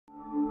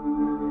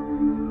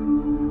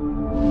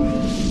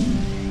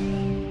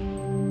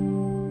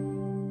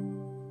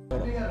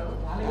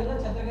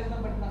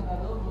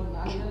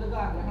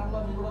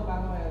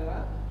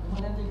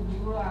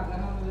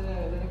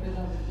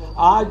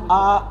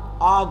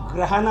ఆ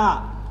గ్రహణ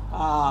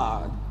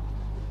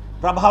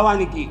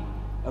ప్రభావానికి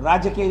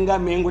రాజకీయంగా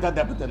మేము కూడా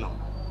దెబ్బతిన్నాం.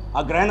 ఆ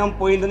గ్రహణం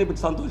పోయిందని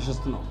ఇప్పుడు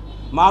సంతోషిస్తున్నాం.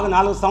 మాకు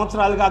 4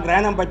 సంవత్సరాలుగా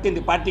గ్రహణం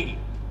పట్టింది పార్టీకి.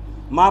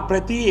 మా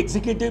ప్రతి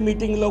ఎగ్జిక్యూటివ్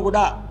మీటింగ్లో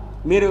కూడా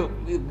మీరు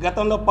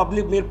గతంలో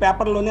మీరు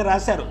పేపర్లోనే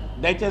రాశారు,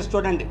 దయచేసి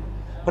చూడండి.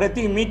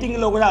 ప్రతి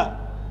మీటింగ్లో కూడా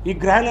ఈ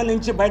గ్రహణం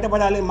నుంచి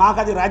బయటపడాలి. మాకు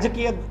అది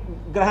రాజకీయ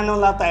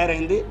గ్రహణంలా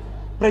తయారైంది,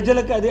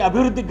 ప్రజలకు అది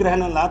అభివృద్ధి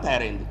గ్రహణంలా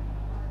తయారైంది.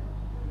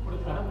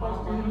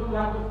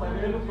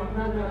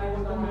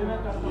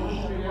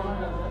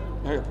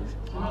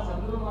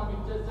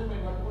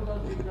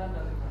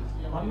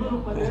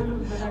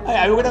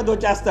 అవి కూడా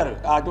దోచేస్తారు,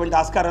 అటువంటి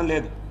ఆస్కారం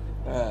లేదు.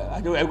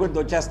 అవి కూడా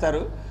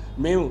దోచేస్తారు.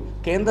 మేము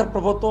కేంద్ర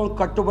ప్రభుత్వం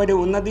కట్టుబడి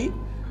ఉన్నది.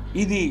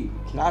 ఇది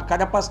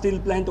కడప స్టీల్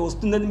ప్లాంట్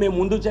వస్తుందని మేము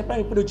ముందు చెప్పాం,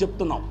 ఇప్పుడు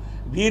చెప్తున్నాం.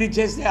 వీరు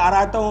చేసే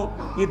ఆరాటం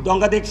ఈ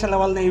దొంగ దీక్షల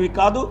వలన ఇవి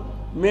కాదు,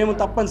 మేము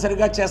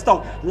తప్పనిసరిగా చేస్తాం.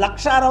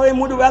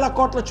 1,63,000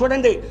 కోట్లు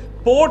చూడండి,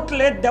 పోర్ట్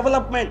లెడ్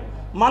డెవలప్మెంట్.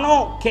 మనం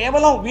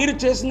కేవలం వీరు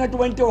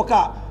చేసినటువంటి ఒక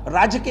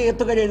రాజకీయ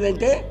ఎత్తుగడ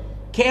ఏంటంటే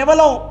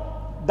కేవలం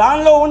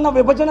దానిలో ఉన్న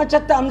విభజన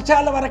చట్ట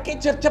అంశాల వరకే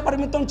చర్చ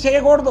పరిమితం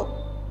చేయకూడదు.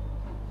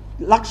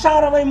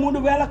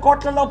 1,63,000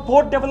 కోట్లలో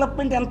పోర్ట్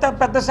డెవలప్మెంట్ ఎంత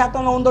పెద్ద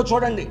శాతంలో ఉందో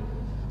చూడండి.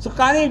 సో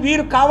కానీ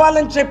వీరు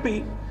కావాలని చెప్పి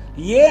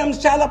ఏ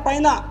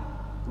అంశాలపైన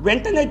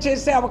వెంటనే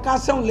చేసే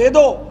అవకాశం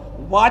లేదో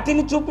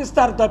వాటిని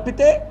చూపిస్తారు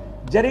తప్పితే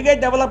జరిగే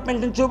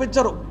డెవలప్మెంట్ని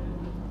చూపించరు.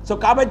 సో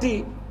కాబట్టి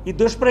ఈ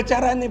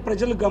దుష్ప్రచారాన్ని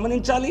ప్రజలు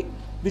గమనించాలి.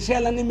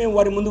 విషయాలన్నీ మేము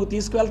వారి ముందుకు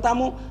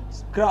తీసుకువెళ్తాము.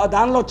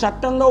 దానిలో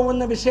చట్టంలో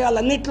ఉన్న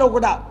విషయాలన్నింటిలో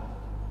కూడా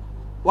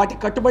వాటి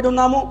కట్టుబడి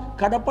ఉన్నాము.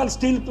 కడప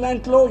స్టీల్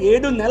ప్లాంట్లో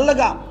 7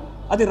 నెలలుగా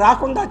అది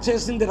రాకుండా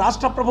చేసింది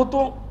రాష్ట్ర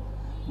ప్రభుత్వం.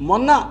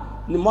 మొన్న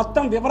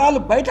మొత్తం వివరాలు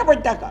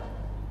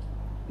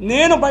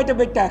నేను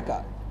బయటపెట్టాక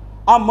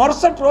ఆ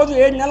మరుసటి రోజు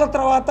 7 నెలల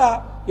తర్వాత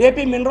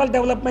ఏపీ మినరల్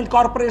డెవలప్మెంట్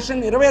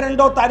కార్పొరేషన్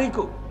 22వ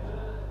తారీఖు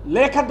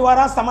లేఖ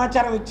ద్వారా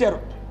సమాచారం ఇచ్చారు.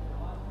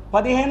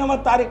 15వ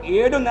తారీఖు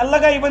 7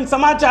 నెలలుగా ఇవ్వని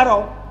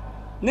సమాచారం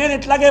నేను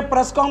ఇట్లాగే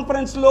ప్రెస్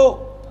కాన్ఫరెన్స్లో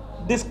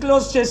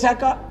డిస్క్లోజ్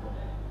చేశాక,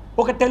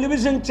 ఒక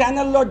టెలివిజన్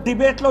ఛానల్లో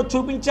డిబేట్లో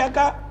చూపించాక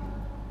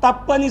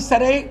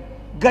తప్పనిసరి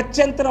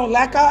గత్యంతరం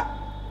లేక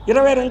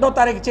 22వ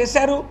తారీఖు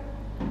చేశారు.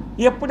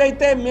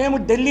 ఎప్పుడైతే మేము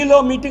ఢిల్లీలో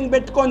మీటింగ్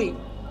పెట్టుకొని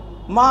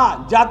మా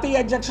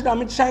జాతీయ అధ్యక్షుడు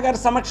అమిత్ షా గారి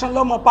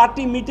సమక్షంలో మా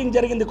పార్టీ మీటింగ్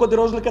జరిగింది కొద్ది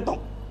రోజుల క్రితం,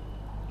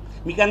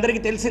 మీకు అందరికీ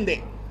తెలిసిందే.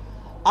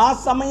 ఆ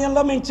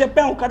సమయంలో మేము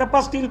చెప్పాము కడప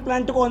స్టీల్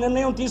ప్లాంట్కు ఒక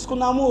నిర్ణయం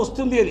తీసుకున్నాము,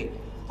 వస్తుంది అని.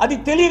 అది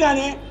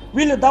తెలియగానే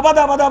వీళ్ళు దబా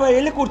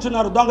వెళ్ళి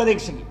కూర్చున్నారు దొంగ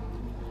దీక్షకి.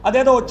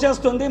 అదేదో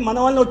వచ్చేస్తుంది, మన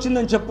వల్ల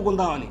వచ్చిందని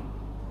చెప్పుకుందామని.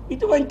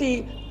 ఇటువంటి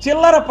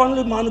చిల్లర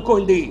పనులు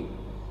మానుకోండి,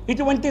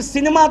 ఇటువంటి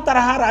సినిమా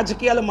తరహా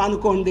రాజకీయాలు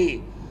మానుకోండి.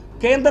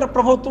 కేంద్ర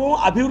ప్రభుత్వం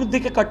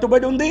అభివృద్ధికి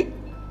కట్టుబడి ఉంది.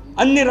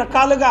 అన్ని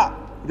రకాలుగా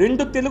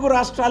 2 తెలుగు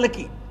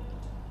రాష్ట్రాలకి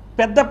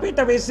పెద్దపీట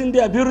వేసింది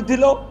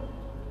అభివృద్ధిలో.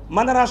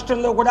 మన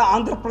రాష్ట్రంలో కూడా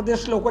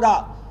ఆంధ్రప్రదేశ్లో కూడా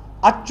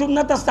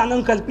అత్యున్నత స్థానం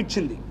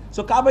కల్పించింది.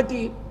 సో కాబట్టి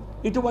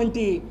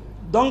ఇటువంటి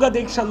దొంగ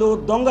దీక్షలు,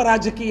 దొంగ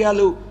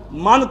రాజకీయాలు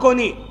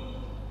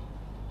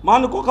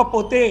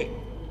మానుకోకపోతే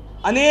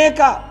అనేక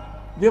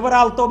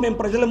వివరాలతో మేము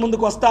ప్రజల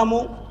ముందుకు వస్తాము.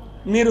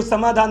 మీరు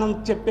సమాధానం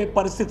చెప్పే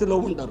పరిస్థితిలో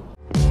ఉండరు.